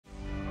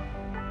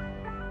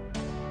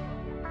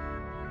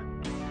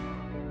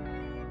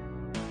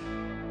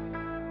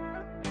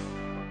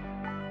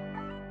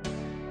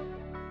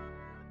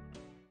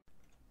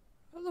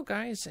Hello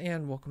guys,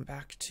 and welcome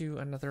back to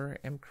another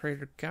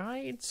MCreator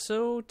guide.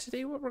 So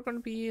today what we're going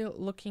to be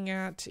looking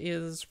at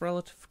is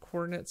relative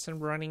coordinates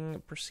and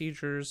running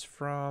procedures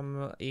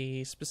from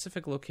a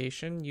specific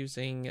location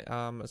using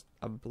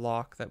a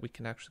block that we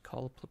can actually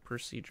call a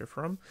procedure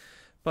from.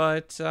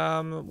 But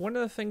one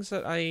of the things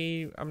that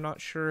I'm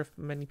not sure if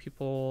many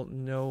people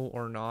know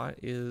or not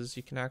is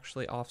you can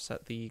actually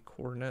offset the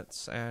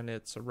coordinates, and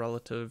it's a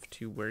relative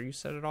to where you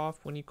set it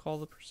off when you call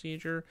the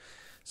procedure.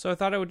 So I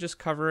thought I would just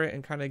cover it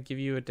and kind of give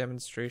you a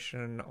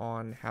demonstration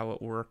on how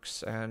it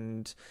works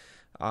and,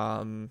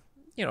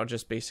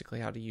 just basically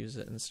how to use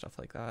it and stuff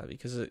like that,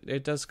 because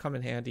it does come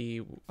in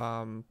handy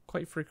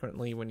quite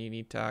frequently when you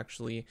need to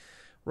actually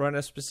run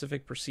a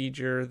specific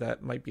procedure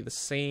that might be the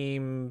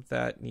same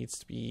that needs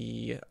to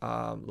be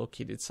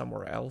located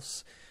somewhere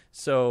else.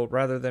 So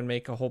rather than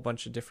make a whole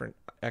bunch of different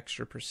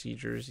extra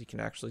procedures, you can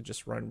actually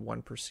just run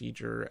one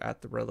procedure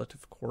at the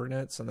relative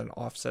coordinates and then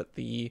offset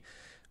the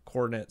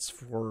coordinates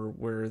for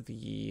where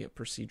the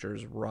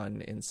procedures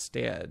run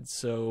instead.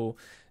 So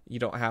you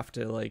don't have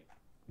to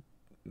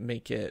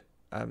make an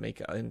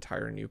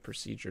entire new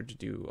procedure to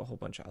do a whole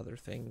bunch of other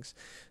things.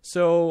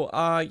 So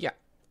yeah,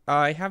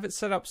 I have it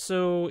set up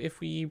so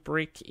if we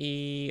break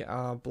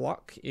a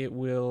block, it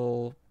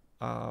will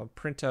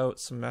print out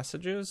some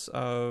messages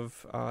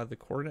of the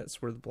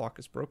coordinates where the block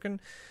is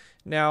broken.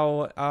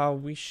 Now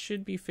we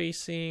should be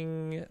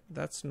facing,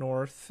 that's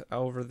north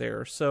over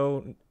there.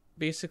 So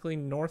basically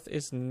north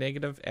is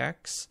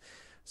 -x.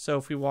 So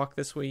if we walk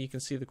this way, you can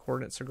see the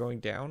coordinates are going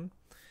down.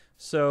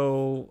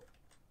 So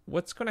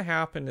what's going to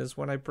happen is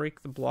when I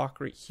break the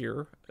block right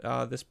here,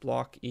 this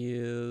block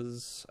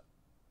is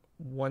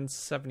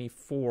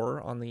 174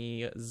 on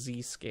the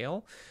Z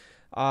scale.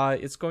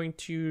 It's going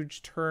to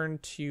turn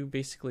to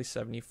basically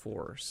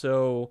 74.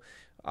 So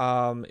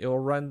it will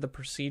run the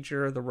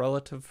procedure. The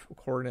relative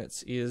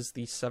coordinates is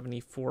the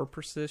 74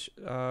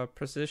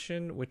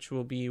 position, which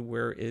will be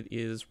where it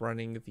is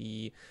running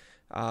the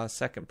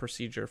second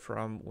procedure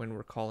from when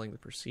we're calling the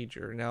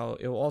procedure. Now,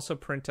 it will also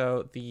print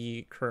out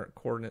the current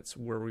coordinates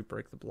where we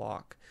break the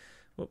block.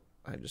 Whoop,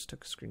 I just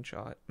took a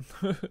screenshot.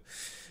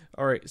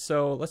 All right,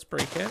 so let's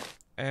break it.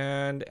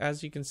 And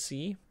as you can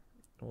see,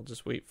 we'll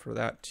just wait for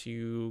that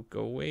to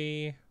go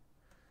away.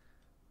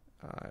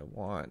 I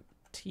want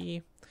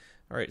T.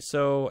 All right,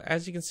 so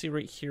as you can see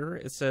right here,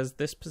 it says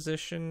this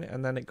position,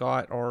 and then it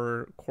got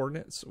our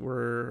coordinates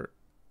where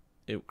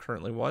it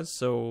currently was.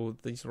 So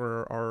these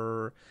were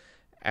our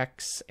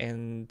X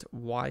and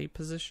Y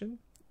position,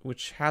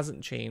 which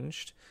hasn't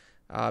changed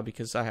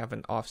because I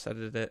haven't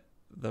offsetted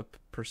the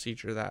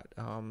procedure that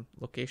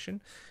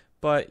location.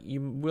 But you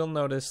will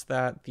notice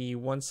that the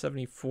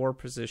 174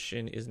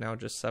 position is now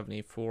just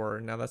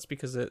 74. Now that's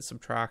because it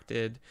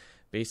subtracted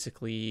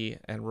basically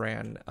and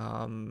ran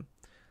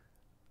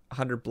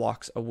 100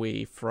 blocks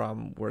away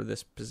from where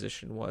this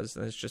position was,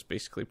 and it's just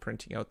basically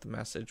printing out the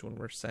message when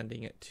we're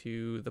sending it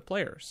to the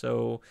player.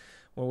 So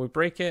when we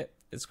break it,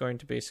 it's going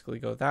to basically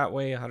go that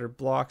way, 100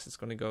 blocks. It's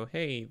going to go,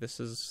 hey, this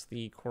is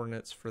the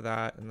coordinates for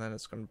that, and then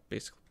it's going to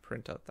basically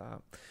print out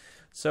that.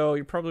 So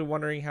you're probably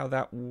wondering how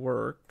that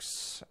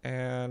works,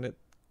 and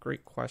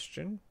great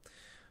question.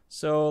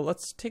 So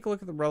let's take a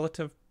look at the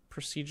relative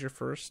procedure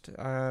first,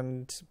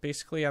 and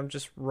basically I'm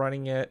just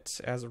running it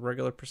as a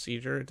regular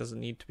procedure. It doesn't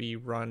need to be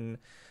run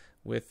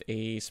with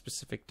a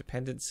specific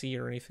dependency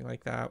or anything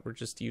like that. We're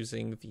just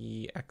using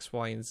the X,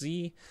 Y, and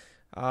Z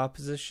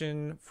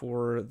position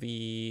for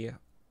the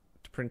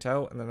print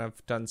out, and then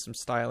I've done some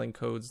styling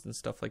codes and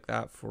stuff like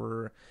that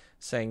for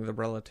saying the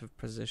relative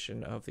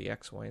position of the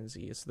X, Y, and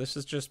Z. So this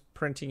is just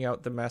printing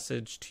out the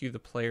message to the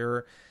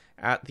player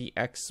at the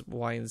X,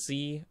 Y, and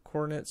Z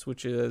coordinates,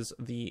 which is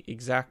the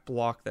exact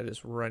block that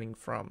is running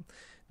from.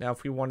 Now,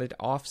 if we wanted to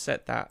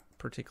offset that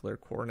particular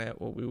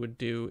coordinate, what we would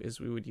do is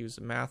we would use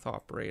a math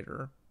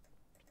operator,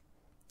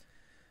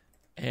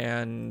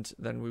 and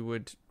then we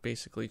would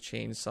basically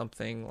change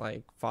something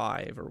like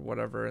 5 or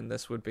whatever, and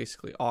this would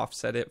basically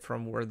offset it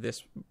from where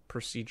this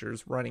procedure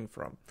is running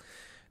from.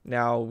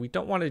 Now, we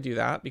don't want to do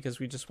that because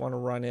we just want to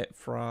run it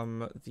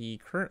from the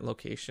current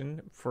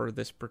location for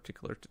this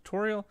particular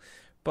tutorial,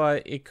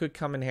 but it could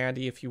come in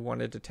handy if you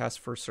wanted to test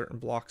for certain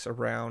blocks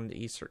around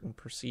a certain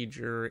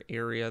procedure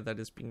area that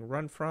is being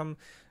run from.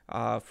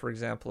 For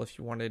example, if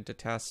you wanted to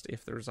test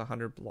if there's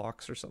 100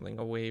 blocks or something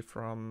away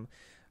from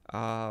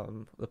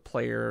the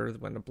player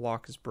when a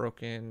block is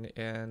broken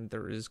and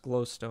there is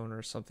glowstone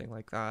or something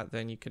like that,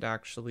 then you could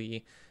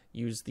actually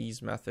use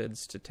these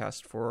methods to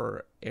test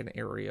for an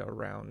area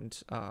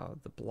around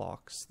the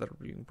blocks that are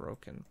being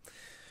broken.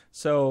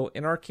 So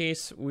in our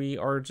case, we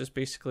are just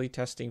basically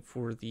testing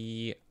for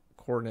the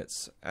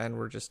coordinates, and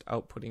we're just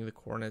outputting the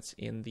coordinates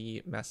in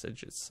the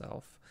message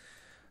itself.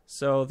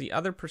 So the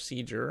other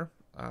procedure,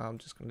 I'm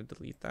just going to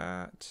delete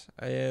that.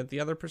 The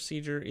other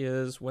procedure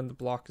is when the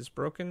block is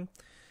broken.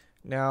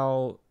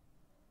 Now,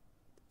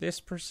 this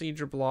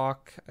procedure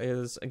block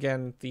is,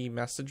 again, the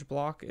message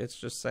block. It's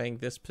just saying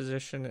this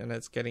position, and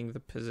it's getting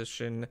the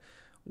position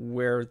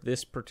where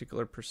this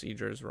particular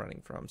procedure is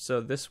running from.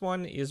 So this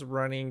one is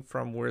running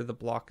from where the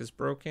block is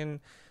broken.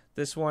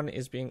 This one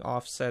is being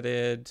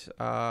offsetted,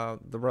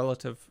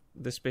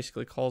 this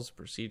basically calls the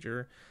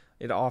procedure.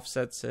 It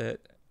offsets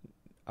it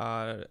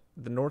the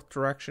north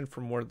direction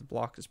from where the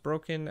block is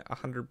broken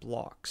 100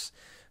 blocks.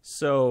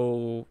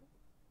 So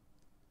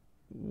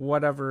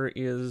whatever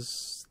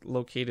is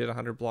located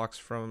 100 blocks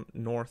from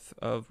north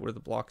of where the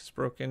block is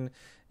broken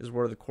is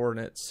where the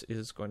coordinates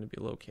is going to be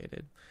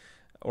located,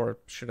 or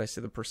should I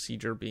say the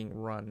procedure being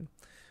run.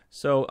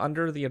 So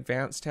under the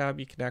advanced tab,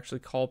 you can actually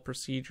call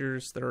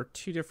procedures. There are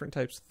two different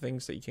types of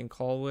things that you can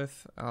call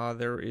with.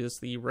 There is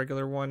the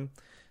regular one.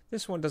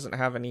 This one doesn't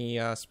have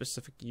any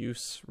specific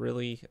use,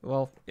 really.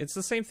 Well, it's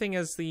the same thing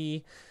as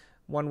the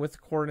one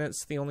with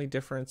coordinates. The only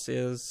difference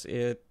is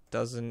it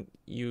doesn't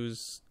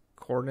use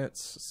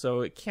coordinates,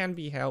 so it can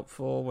be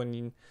helpful when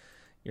you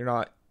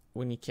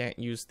can't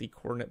use the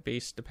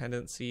coordinate-based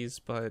dependencies.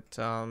 But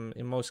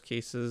in most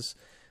cases,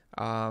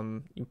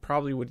 you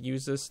probably would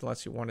use this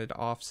unless you wanted to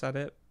offset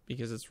it,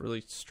 because it's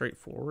really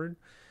straightforward.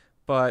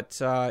 But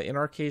in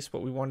our case,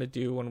 what we want to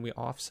do when we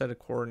offset a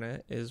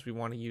coordinate is we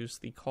want to use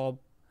the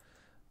call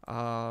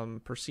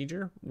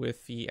procedure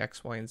with the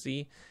X, Y, and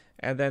Z.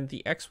 And then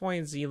the X, Y,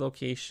 and Z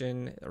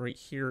location right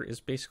here is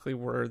basically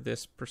where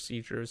this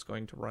procedure is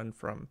going to run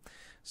from.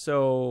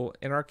 So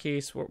in our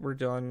case, what we're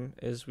doing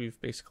is we've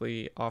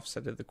basically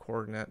offsetted the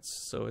coordinates,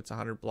 so it's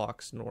 100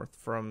 blocks north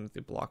from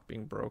the block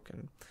being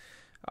broken.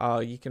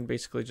 You can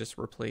basically just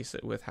replace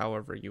it with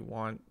however you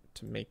want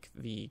to make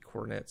the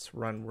coordinates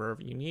run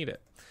wherever you need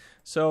it.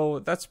 So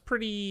that's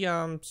pretty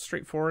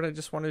straightforward. I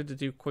just wanted to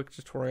do a quick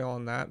tutorial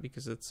on that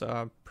because it's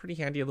a pretty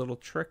handy little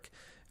trick,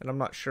 and I'm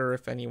not sure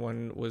if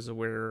anyone was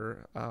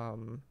aware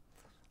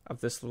of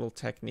this little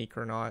technique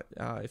or not.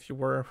 If you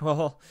were,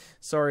 well,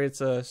 sorry,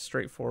 it's a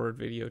straightforward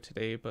video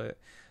today, but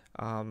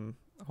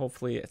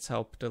hopefully it's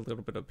helped a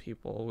little bit of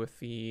people with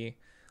the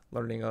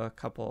learning a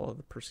couple of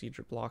the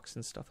procedure blocks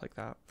and stuff like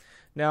that.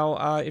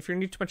 Now, if you're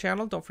new to my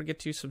channel, don't forget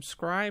to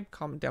subscribe,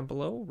 comment down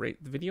below,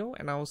 rate the video,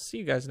 and I will see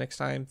you guys next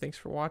time. Thanks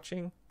for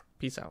watching.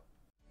 Peace out.